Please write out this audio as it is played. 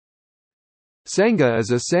Sangha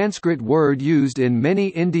is a Sanskrit word used in many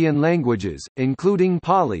Indian languages, including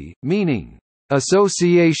Pali, meaning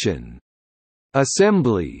association,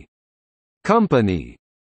 assembly, company,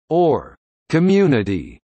 or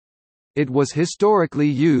community. It was historically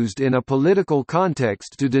used in a political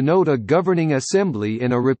context to denote a governing assembly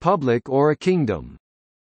in a republic or a kingdom.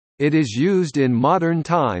 It is used in modern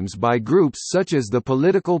times by groups such as the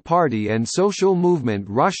political party and social movement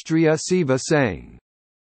Rashtriya Seva Sangh.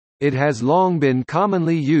 It has long been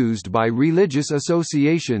commonly used by religious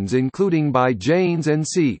associations including by Jains and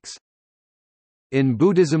Sikhs. In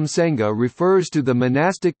Buddhism, Sangha refers to the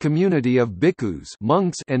monastic community of bhikkhus,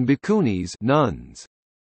 monks, and bhikkhunis, nuns.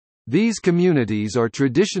 These communities are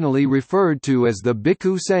traditionally referred to as the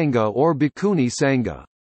Bhikkhu Sangha or Bhikkhuni Sangha.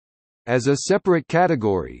 As a separate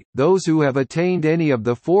category, those who have attained any of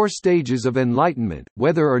the 4 stages of enlightenment,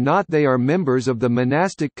 whether or not they are members of the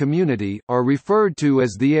monastic community, are referred to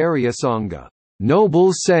as the Arya Sangha,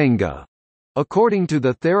 noble Sangha. According to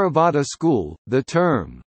the Theravada school, the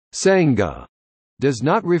term Sangha does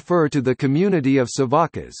not refer to the community of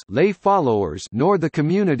Savakas, lay followers, nor the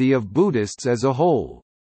community of Buddhists as a whole.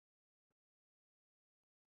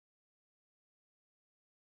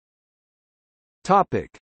 Topic: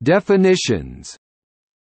 Definitions.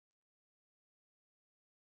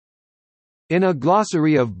 In a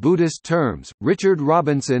glossary of Buddhist terms, Richard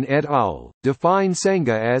Robinson et al. Define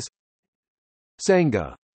Sangha as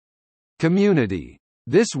Sangha, community.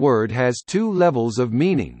 This word has 2 levels of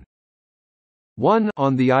meaning. 1.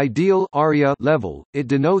 On the ideal Arya level, it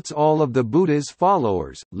denotes all of the Buddha's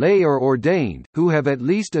followers, lay or ordained, who have at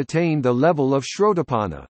least attained the level of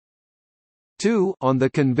Shrotapanna. 2. On the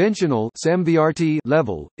conventional Samvyarti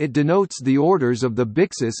level, it denotes the orders of the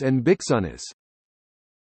Bhiksus and Bhikshunis.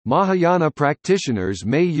 Mahayana practitioners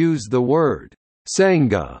may use the word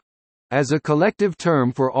Sangha as a collective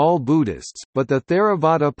term for all Buddhists, but the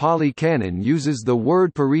Theravada Pali Canon uses the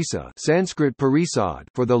word parisa, Sanskrit parisad,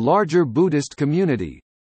 for the larger Buddhist community.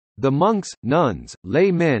 The monks, nuns,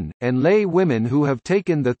 lay men, and lay women who have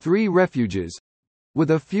taken the 3 refuges,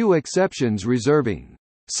 with a few exceptions reserving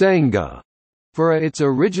Sangha for its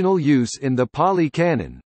original use in the Pali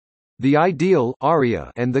Canon, the ideal Arya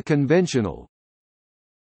and the conventional.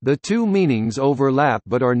 The 2 meanings overlap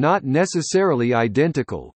but are not necessarily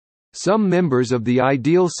identical. Some members of the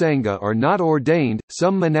ideal Sangha are not ordained,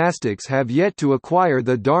 some monastics have yet to acquire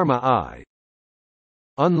the Dharma I.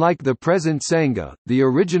 Unlike the present Sangha, the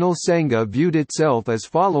original Sangha viewed itself as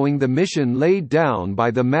following the mission laid down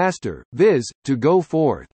by the Master, viz., to go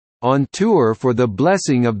forth on tour for the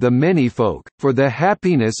blessing of the manyfolk, for the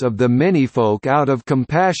happiness of the manyfolk out of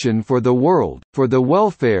compassion for the world, for the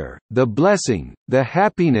welfare, the blessing, the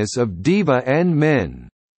happiness of Deva and men.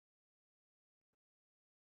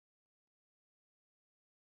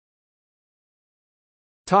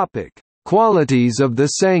 Topic: Qualities of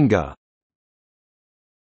the Sangha.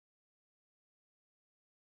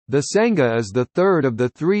 The Sangha is the third of the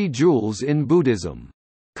 3 jewels in Buddhism.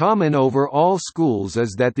 Common over all schools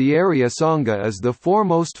is that the Arya Sangha is the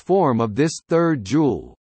foremost form of this third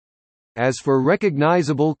jewel. As for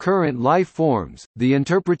recognizable current life forms, the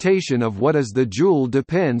interpretation of what is the jewel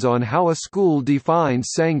depends on how a school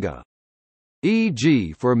defines Sangha.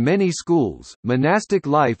 E.g., for many schools, monastic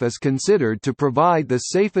life is considered to provide the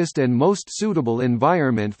safest and most suitable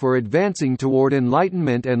environment for advancing toward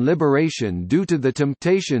enlightenment and liberation due to the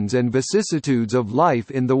temptations and vicissitudes of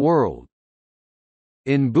life in the world.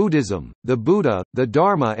 In Buddhism, the Buddha, the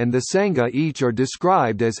Dharma and the Sangha each are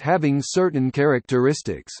described as having certain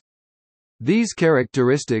characteristics. These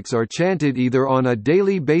characteristics are chanted either on a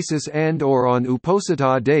daily basis and/or on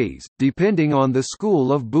Uposatha days, depending on the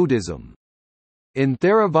school of Buddhism. In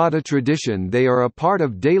Theravada tradition they are a part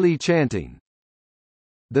of daily chanting.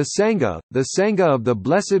 The Sangha of the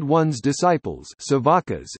Blessed One's disciples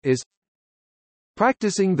Savakas, is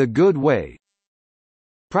practicing the good way,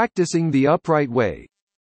 practicing the upright way,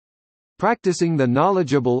 practicing the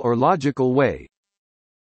knowledgeable or logical way,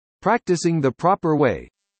 practicing the proper way,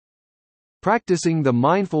 practicing the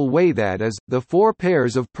mindful way, that is, the 4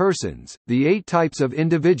 pairs of persons, the 8 types of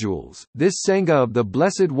individuals. This Sangha of the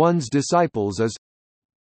Blessed One's disciples is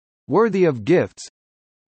worthy of gifts,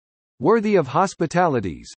 worthy of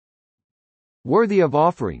hospitalities, worthy of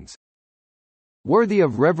offerings, worthy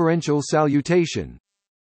of reverential salutation,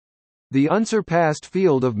 the unsurpassed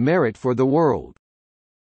field of merit for the world.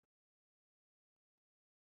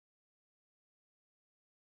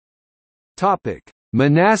 Topic: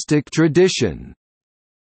 Monastic tradition.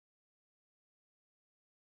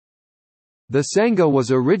 The Sangha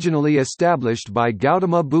was originally established by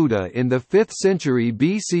Gautama Buddha in the 5th century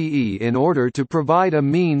BCE in order to provide a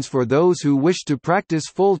means for those who wish to practice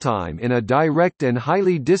full-time in a direct and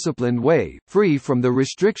highly disciplined way, free from the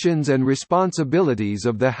restrictions and responsibilities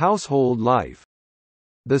of the household life.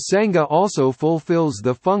 The Sangha also fulfills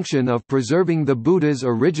the function of preserving the Buddha's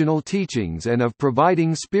original teachings and of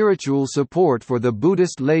providing spiritual support for the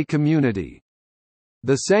Buddhist lay community.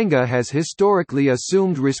 The Sangha has historically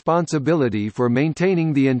assumed responsibility for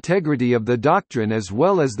maintaining the integrity of the doctrine as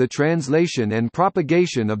well as the translation and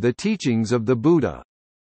propagation of the teachings of the Buddha.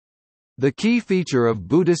 The key feature of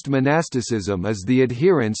Buddhist monasticism is the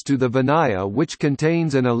adherence to the Vinaya, which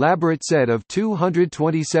contains an elaborate set of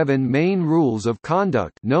 227 main rules of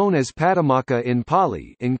conduct known as Patimokkha in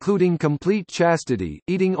Pali, including complete chastity,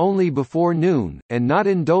 eating only before noon, and not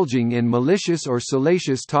indulging in malicious or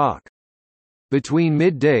salacious talk. Between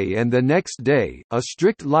midday and the next day, a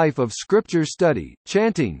strict life of scripture study,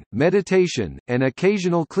 chanting, meditation, and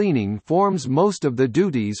occasional cleaning forms most of the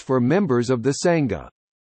duties for members of the Sangha.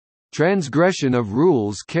 Transgression of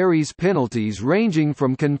rules carries penalties ranging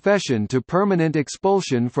from confession to permanent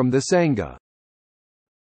expulsion from the Sangha.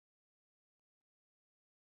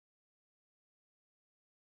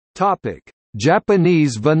 Topic: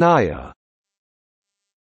 Japanese Vinaya.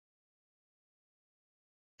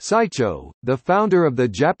 Saicho, the founder of the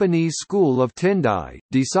Japanese school of Tendai,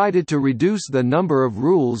 decided to reduce the number of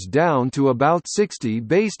rules down to about 60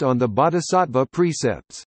 based on the Bodhisattva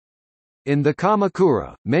precepts. In the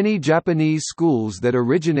Kamakura, many Japanese schools that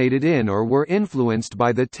originated in or were influenced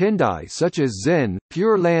by the Tendai such as Zen,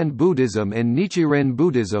 Pure Land Buddhism and Nichiren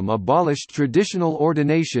Buddhism abolished traditional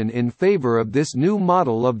ordination in favor of this new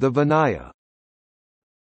model of the Vinaya.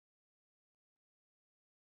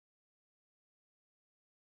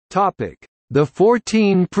 The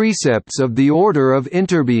 14 Precepts of the Order of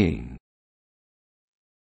Interbeing.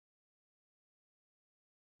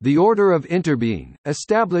 The Order of Interbeing,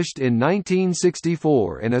 established in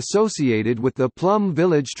 1964 and associated with the Plum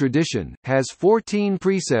Village tradition, has 14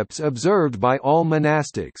 precepts observed by all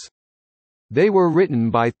monastics. They were written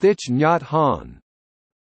by Thich Nhat Hanh.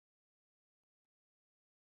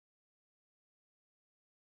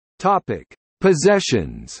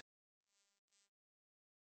 Possessions.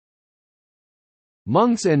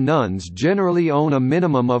 Monks and nuns generally own a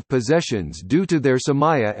minimum of possessions due to their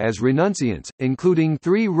samaya as renunciants, including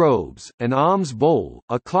 3 robes, an alms bowl,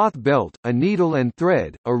 a cloth belt, a needle and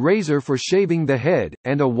thread, a razor for shaving the head,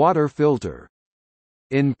 and a water filter.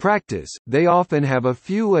 In practice, they often have a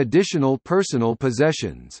few additional personal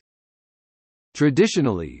possessions.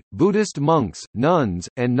 Traditionally, Buddhist monks, nuns,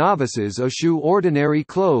 and novices eschew ordinary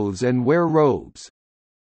clothes and wear robes.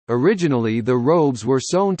 Originally the robes were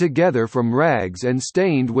sewn together from rags and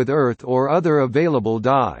stained with earth or other available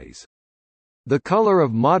dyes. The color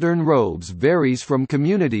of modern robes varies from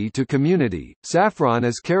community to community. Saffron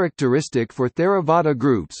is characteristic for Theravada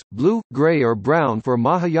groups, blue, gray or brown for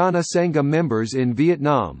Mahayana Sangha members in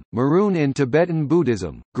Vietnam, maroon in Tibetan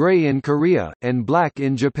Buddhism, gray in Korea, and black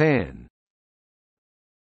in Japan.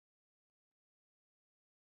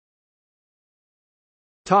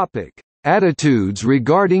 Attitudes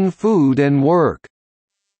regarding food and work.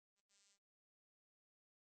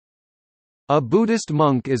 A Buddhist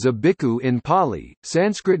monk is a bhikkhu in Pali,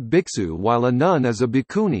 Sanskrit bhiksu, while a nun is a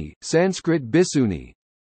bhikkhuni, Sanskrit bhissuni.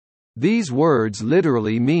 These words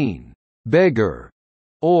literally mean, beggar,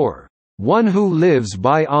 or one who lives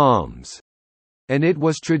by alms, and it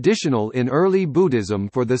was traditional in early Buddhism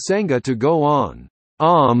for the Sangha to go on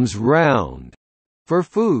alms round for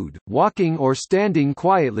food, walking or standing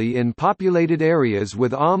quietly in populated areas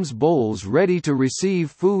with alms bowls ready to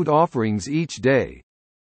receive food offerings each day.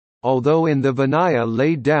 Although in the Vinaya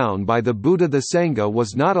laid down by the Buddha, the Sangha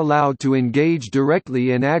was not allowed to engage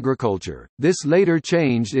directly in agriculture. This later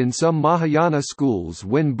changed in some Mahayana schools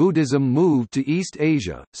when Buddhism moved to East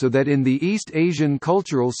Asia, so that in the East Asian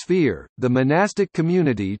cultural sphere, the monastic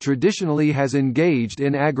community traditionally has engaged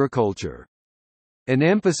in agriculture. An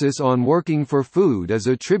emphasis on working for food is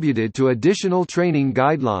attributed to additional training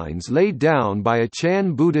guidelines laid down by a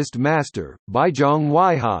Chan Buddhist master, Baizhong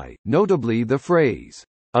Weihai, notably the phrase,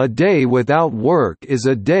 "A day without work is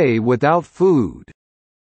a day without food."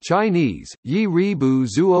 Chinese, Yi Ribu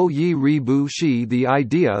Zuo Yi Ribu Shi. The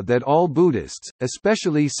idea that all Buddhists,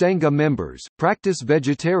 especially Sangha members, practice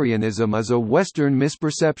vegetarianism is a Western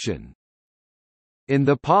misperception. In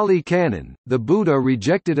the Pali Canon, the Buddha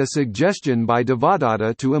rejected a suggestion by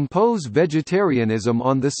Devadatta to impose vegetarianism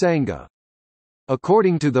on the Sangha.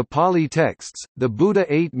 According to the Pali texts, the Buddha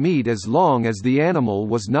ate meat as long as the animal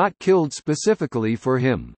was not killed specifically for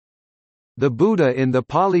him. The Buddha in the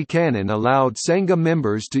Pali Canon allowed Sangha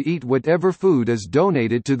members to eat whatever food is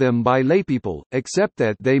donated to them by laypeople, except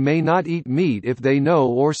that they may not eat meat if they know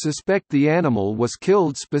or suspect the animal was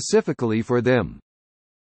killed specifically for them.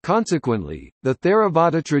 Consequently, the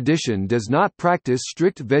Theravada tradition does not practice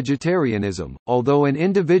strict vegetarianism, although an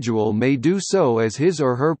individual may do so as his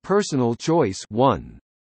or her personal choice. 1.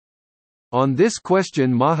 On this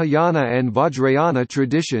question, Mahayana and Vajrayana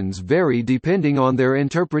traditions vary depending on their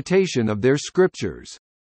interpretation of their scriptures.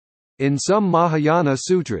 In some Mahayana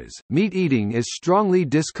sutras, meat eating is strongly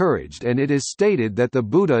discouraged and it is stated that the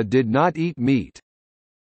Buddha did not eat meat.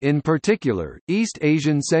 In particular, East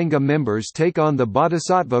Asian Sangha members take on the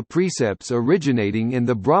Bodhisattva precepts originating in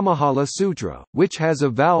the Brahmajala Sutra, which has a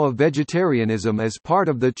vow of vegetarianism as part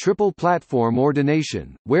of the Triple Platform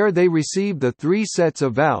ordination, where they receive the 3 sets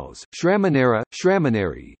of vows, Shramanera,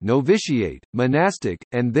 Shramaneri, novitiate, monastic,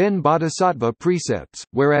 and then Bodhisattva precepts,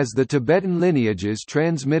 whereas the Tibetan lineages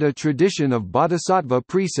transmit a tradition of Bodhisattva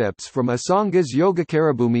precepts from Asanga's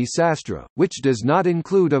Yogacarabhumi Sastra, which does not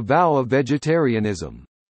include a vow of vegetarianism.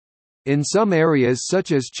 In some areas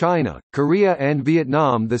such as China, Korea and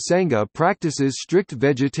Vietnam the Sangha practices strict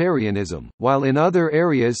vegetarianism, while in other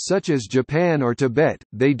areas such as Japan or Tibet,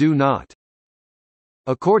 they do not.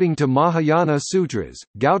 According to Mahayana sutras,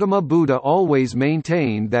 Gautama Buddha always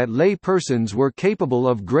maintained that lay persons were capable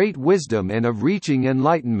of great wisdom and of reaching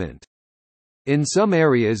enlightenment. In some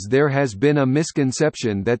areas there has been a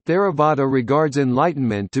misconception that Theravada regards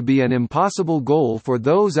enlightenment to be an impossible goal for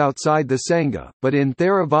those outside the Sangha, but in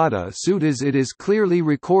Theravada suttas it is clearly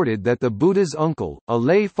recorded that the Buddha's uncle, a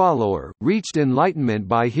lay follower, reached enlightenment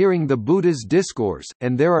by hearing the Buddha's discourse,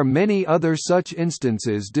 and there are many other such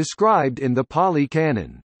instances described in the Pali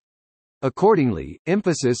Canon. Accordingly,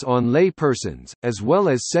 emphasis on lay persons, as well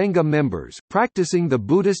as Sangha members, practicing the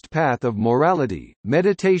Buddhist path of morality,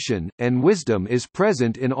 meditation, and wisdom is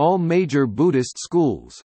present in all major Buddhist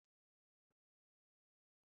schools.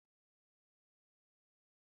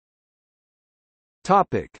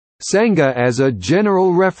 Sangha as a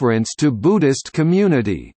general reference to Buddhist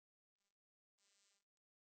community.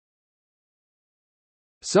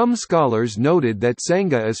 Some scholars noted that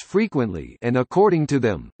Sangha is frequently and according to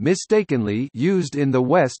them, mistakenly used in the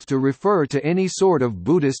West to refer to any sort of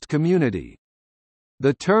Buddhist community.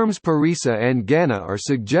 The terms Parisa and Gana are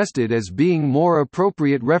suggested as being more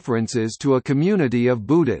appropriate references to a community of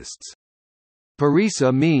Buddhists.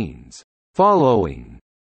 Parisa means, following,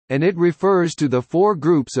 and it refers to the 4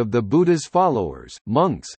 groups of the Buddha's followers: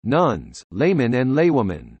 monks, nuns, laymen and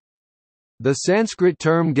laywomen. The Sanskrit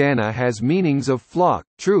term Gana has meanings of flock,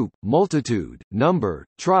 troop, multitude, number,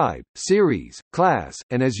 tribe, series, class,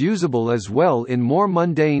 and is usable as well in more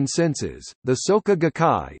mundane senses. The Soka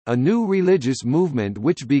Gakkai, a new religious movement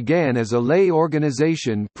which began as a lay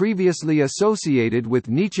organization previously associated with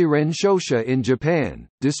Nichiren Shoshu in Japan,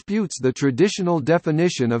 disputes the traditional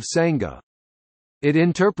definition of Sangha. It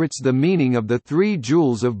interprets the meaning of the 3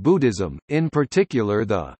 jewels of Buddhism, in particular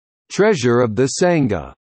the treasure of the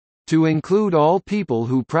Sangha, to include all people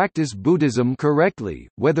who practice Buddhism correctly,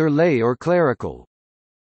 whether lay or clerical.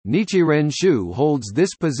 Nichiren Shu holds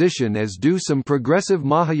this position, as do some progressive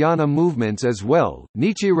Mahayana movements as well.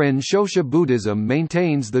 Nichiren Shoshu Buddhism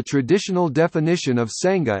maintains the traditional definition of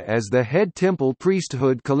Sangha as the head temple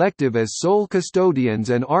priesthood collective as sole custodians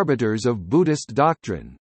and arbiters of Buddhist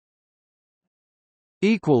doctrine.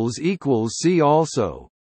 See also